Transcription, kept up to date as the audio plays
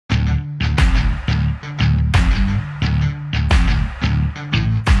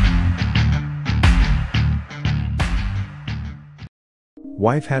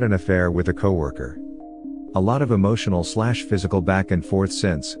Wife had an affair with a coworker. A lot of emotional/physical back and forth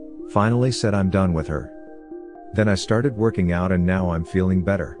since, finally said I'm done with her. Then I started working out and now I'm feeling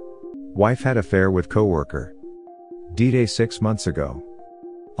better. Wife had affair with coworker. D-Day 6 months ago.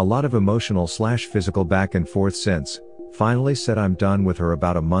 A lot of emotional/physical back and forth since, finally said I'm done with her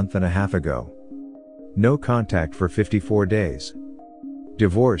about a month and a half ago. No contact for 54 days.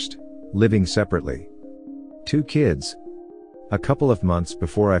 Divorced, living separately. 2 kids. A couple of months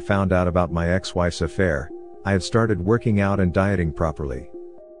before I found out about my ex-wife's affair, I had started working out and dieting properly.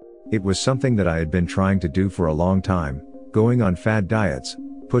 It was something that I had been trying to do for a long time, going on fad diets,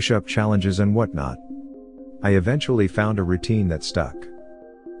 push-up challenges and whatnot. I eventually found a routine that stuck.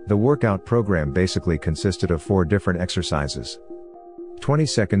 The workout program basically consisted of 4 different exercises. 20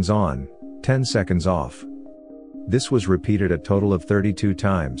 seconds on, 10 seconds off. This was repeated a total of 32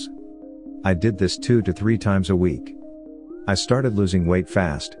 times. I did this 2 to 3 times a week. I started losing weight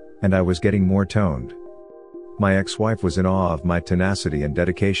fast, and I was getting more toned. My ex-wife was in awe of my tenacity and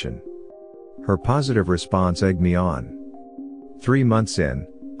dedication. Her positive response egged me on. 3 months in,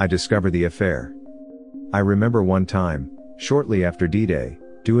 I discovered the affair. I remember one time, shortly after D-Day,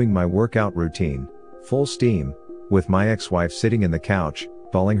 doing my workout routine, full steam, with my ex-wife sitting in the couch,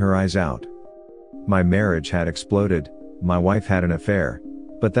 bawling her eyes out. My marriage had exploded, my wife had an affair,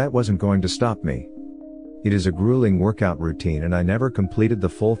 but that wasn't going to stop me. It is a grueling workout routine and I never completed the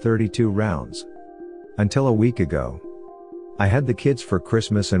full 32 rounds. Until a week ago. I had the kids for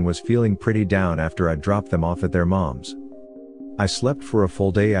Christmas and was feeling pretty down after I dropped them off at their mom's. I slept for a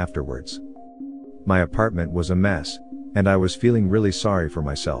full day afterwards. My apartment was a mess, and I was feeling really sorry for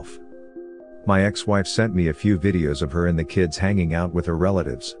myself. My ex-wife sent me a few videos of her and the kids hanging out with her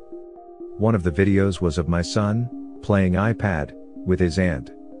relatives. One of the videos was of my son, playing iPad, with his aunt.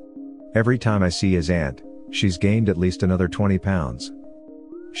 Every time I see his aunt, she's gained at least another 20 pounds.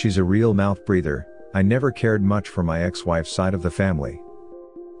 She's a real mouth breather. I never cared much for my ex-wife's side of the family.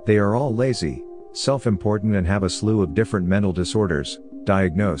 They are all lazy, self-important and have a slew of different mental disorders,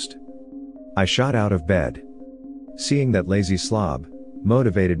 diagnosed. I shot out of bed. Seeing that lazy slob,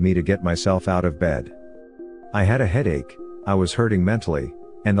 motivated me to get myself out of bed. I had a headache, I was hurting mentally,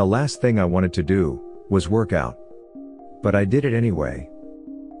 and the last thing I wanted to do, was work out. But I did it anyway.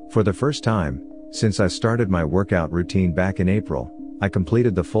 For the first time, since I started my workout routine back in April, I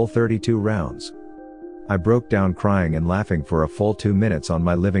completed the full 32 rounds. I broke down crying and laughing for a full 2 minutes on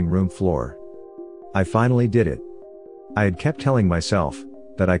my living room floor. I finally did it. I had kept telling myself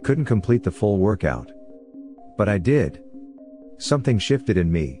that I couldn't complete the full workout. But I did. Something shifted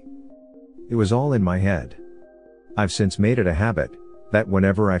in me. It was all in my head. I've since made it a habit that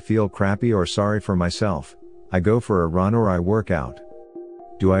whenever I feel crappy or sorry for myself, I go for a run or I work out.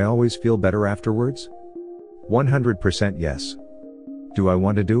 Do I always feel better afterwards? 100% yes. Do I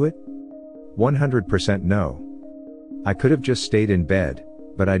want to do it? 100% no. I could have just stayed in bed,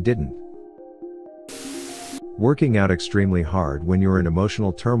 but I didn't. Working out extremely hard when you're in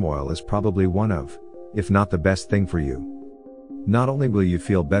emotional turmoil is probably one of, if not the best thing for you. Not only will you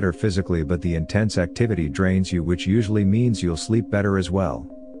feel better physically, but the intense activity drains you, which usually means you'll sleep better as well.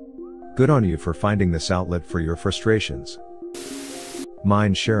 Good on you for finding this outlet for your frustrations.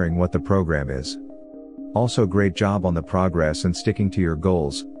 Mind sharing what the program is. Also, great job on the progress and sticking to your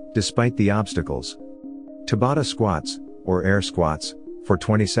goals, despite the obstacles. Tabata squats, or air squats, for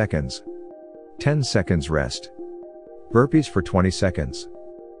 20 seconds. 10 seconds rest. Burpees for 20 seconds.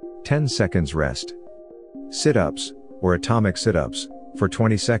 10 seconds rest. Sit-ups, or atomic sit-ups, for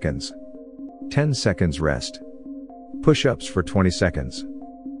 20 seconds. 10 seconds rest. Push-ups for 20 seconds.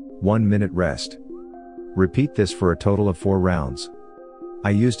 1 minute rest. Repeat this for a total of 4 rounds. I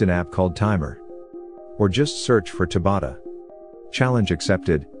used an app called Timer. Or just search for Tabata. Challenge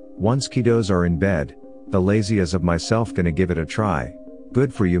accepted. Once kiddos are in bed, the lazy as of myself gonna give it a try.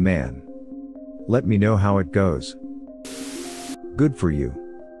 Good for you, man. Let me know how it goes. Good for you.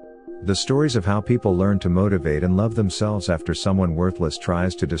 The stories of how people learn to motivate and love themselves after someone worthless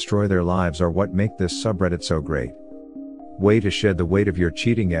tries to destroy their lives are what make this subreddit so great. Way to shed the weight of your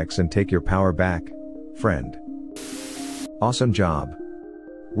cheating ex and take your power back, friend. Awesome job.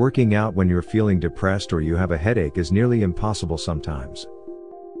 Working out when you're feeling depressed or you have a headache is nearly impossible sometimes.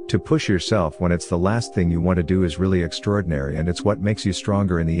 To push yourself when it's the last thing you want to do is really extraordinary, and it's what makes you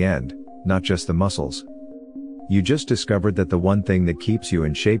stronger in the end, not just the muscles. You just discovered that the one thing that keeps you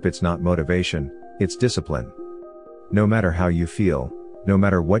in shape, it's not motivation, it's discipline. No matter how you feel, no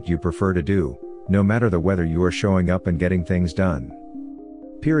matter what you prefer to do, no matter the weather, you are showing up and getting things done.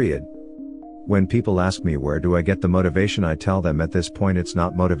 Period. When people ask me where do I get the motivation, I tell them at this point it's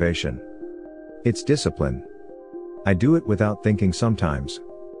not motivation. It's discipline. I do it without thinking sometimes.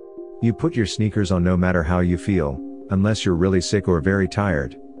 You put your sneakers on no matter how you feel, unless you're really sick or very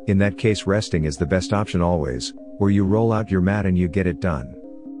tired. In that case, resting is the best option always, or you roll out your mat and you get it done.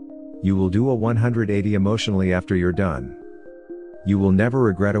 You will do a 180 emotionally after you're done. You will never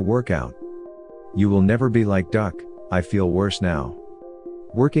regret a workout. You will never be like Duck, I feel worse now.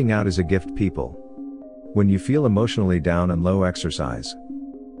 Working out is a gift, people. When you feel emotionally down and low, exercise.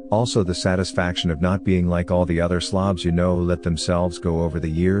 Also the satisfaction of not being like all the other slobs you know who let themselves go over the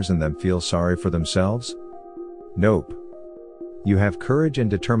years and then feel sorry for themselves. Nope. You have courage and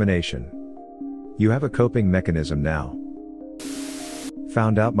determination. You have a coping mechanism now.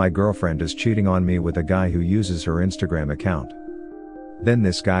 Found out my girlfriend is cheating on me with a guy who uses her Instagram account. Then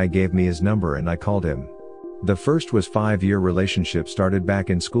this guy gave me his number and I called him. The first was 5-year relationship started back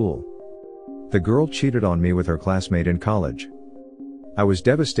in school. The girl cheated on me with her classmate in college. I was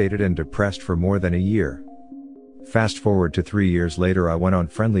devastated and depressed for more than a year. Fast forward to 3 years later, I went on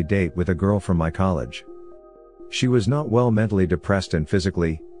friendly date with a girl from my college. She was not well mentally depressed and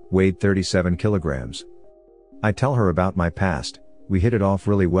physically, weighed 37 kilograms. I tell her about my past, we hit it off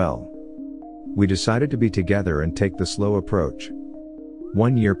really well. We decided to be together and take the slow approach.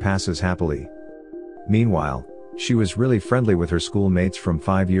 1 year passes happily. Meanwhile, she was really friendly with her schoolmates from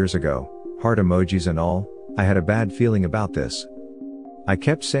 5 years ago, heart emojis and all. I had a bad feeling about this. I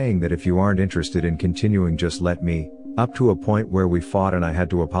kept saying that if you aren't interested in continuing, just let me, up to a point where we fought and I had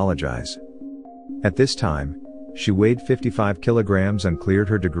to apologize. At this time, she weighed 55 kilograms and cleared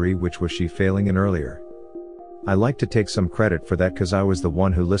her degree, which was she failing in earlier. I like to take some credit for that cause I was the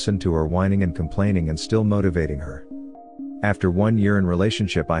one who listened to her whining and complaining and still motivating her. After 1 year in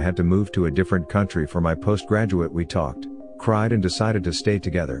relationship, I had to move to a different country for my postgraduate. We talked, cried and decided to stay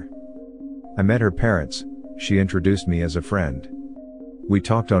together. I met her parents, she introduced me as a friend. We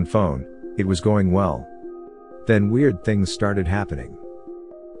talked on phone, it was going well. Then weird things started happening.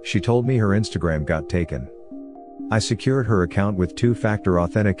 She told me her Instagram got taken. I secured her account with 2-factor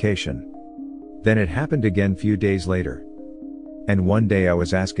authentication. Then it happened again few days later. And one day I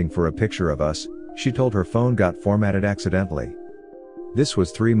was asking for a picture of us, she told her phone got formatted accidentally. This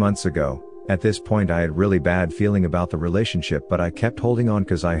was 3 months ago. At this point I had really bad feeling about the relationship, but I kept holding on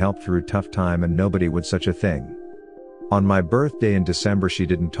cause I helped through tough time and nobody would such a thing. On my birthday in December she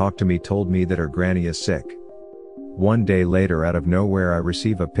didn't talk to me, told me that her granny is sick. 1 day later, out of nowhere, I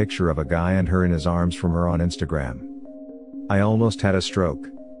receive a picture of a guy and her in his arms from her on Instagram. I almost had a stroke.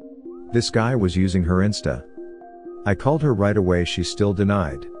 This guy was using her Insta. I called her right away, she still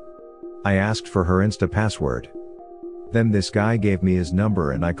denied. I asked for her Insta password. Then this guy gave me his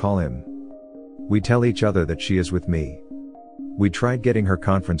number and I call him. We tell each other that she is with me. We tried getting her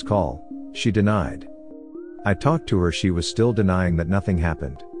conference call, she denied. I talked to her, she was still denying that nothing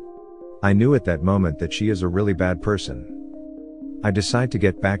happened. I knew at that moment that she is a really bad person. I decide to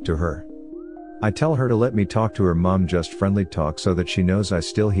get back to her. I tell her to let me talk to her mom, just friendly talk so that she knows I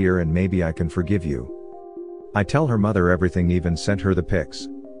still here and maybe I can forgive you. I tell her mother everything, even sent her the pics.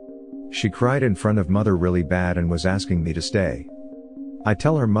 She cried in front of mother really bad and was asking me to stay. I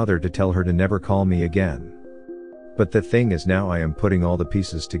tell her mother to tell her to never call me again. But the thing is, now I am putting all the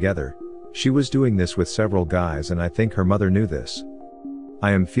pieces together. She was doing this with several guys and I think her mother knew this.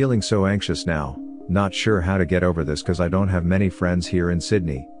 I am feeling so anxious now, not sure how to get over this cause I don't have many friends here in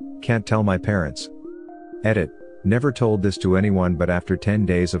Sydney, can't tell my parents. Edit, never told this to anyone, but after 10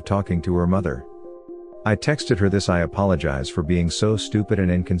 days of talking to her mother, I texted her this: I apologize for being so stupid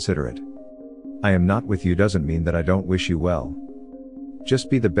and inconsiderate. I am not with you doesn't mean that I don't wish you well. Just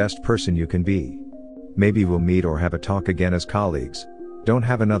be the best person you can be. Maybe we'll meet or have a talk again as colleagues. Don't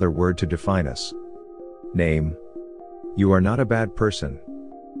have another word to define us. Name. You are not a bad person.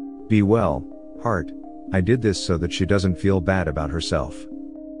 Be well, heart. I did this so that she doesn't feel bad about herself.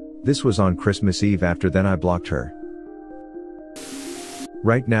 This was on Christmas Eve. After then I blocked her.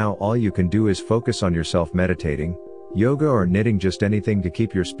 Right now all you can do is focus on yourself, meditating, yoga or knitting, just anything to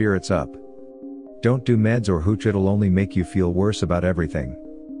keep your spirits up. Don't do meds or hooch, it'll only make you feel worse about everything.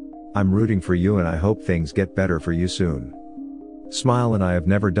 I'm rooting for you and I hope things get better for you soon. Smile. And I have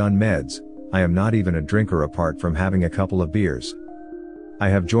never done meds, I am not even a drinker apart from having a couple of beers. I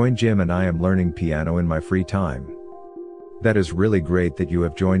have joined gym and I am learning piano in my free time. That is really great that you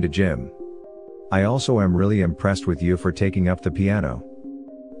have joined a gym. I also am really impressed with you for taking up the piano.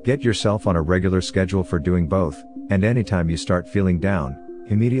 Get yourself on a regular schedule for doing both, and anytime you start feeling down,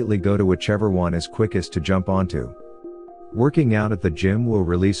 immediately go to whichever one is quickest to jump onto. Working out at the gym will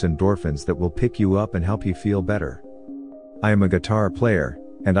release endorphins that will pick you up and help you feel better. I am a guitar player,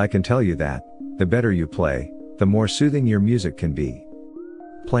 and I can tell you that, the better you play, the more soothing your music can be.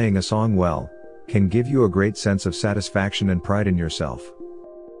 Playing a song well, can give you a great sense of satisfaction and pride in yourself.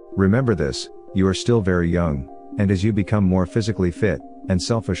 Remember this, you are still very young, and as you become more physically fit and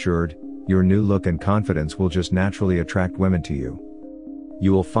self-assured, your new look and confidence will just naturally attract women to you.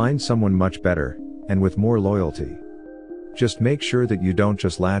 You will find someone much better, and with more loyalty. Just make sure that you don't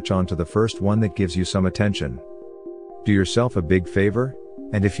just latch on to the first one that gives you some attention. Do yourself a big favor,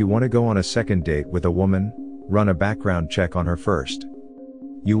 and if you want to go on a second date with a woman, run a background check on her first.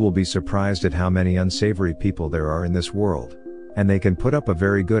 You will be surprised at how many unsavory people there are in this world, and they can put up a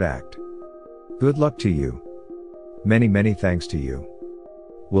very good act. Good luck to you. Many thanks to you.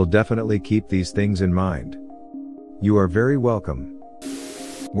 We'll definitely keep these things in mind. You are very welcome.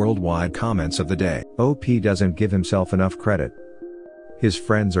 Worldwide comments of the day. OP doesn't give himself enough credit. His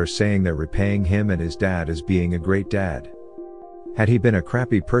friends are saying they're repaying him and his dad as being a great dad. Had he been a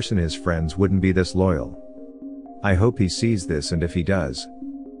crappy person, his friends wouldn't be this loyal. I hope he sees this, and if he does,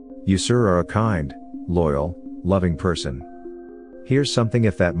 you sir are a kind, loyal, loving person. Here's something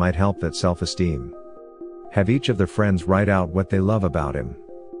if that might help that self-esteem. Have each of the friends write out what they love about him.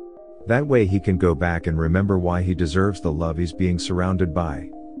 That way he can go back and remember why he deserves the love he's being surrounded by.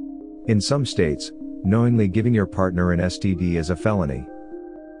 In some states, knowingly giving your partner an STD is a felony.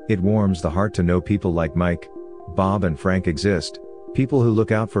 It warms the heart to know people like Mike, Bob and Frank exist, people who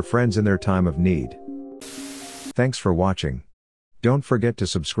look out for friends in their time of need. Thanks for watching. Don't forget to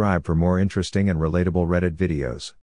subscribe for more interesting and relatable Reddit videos.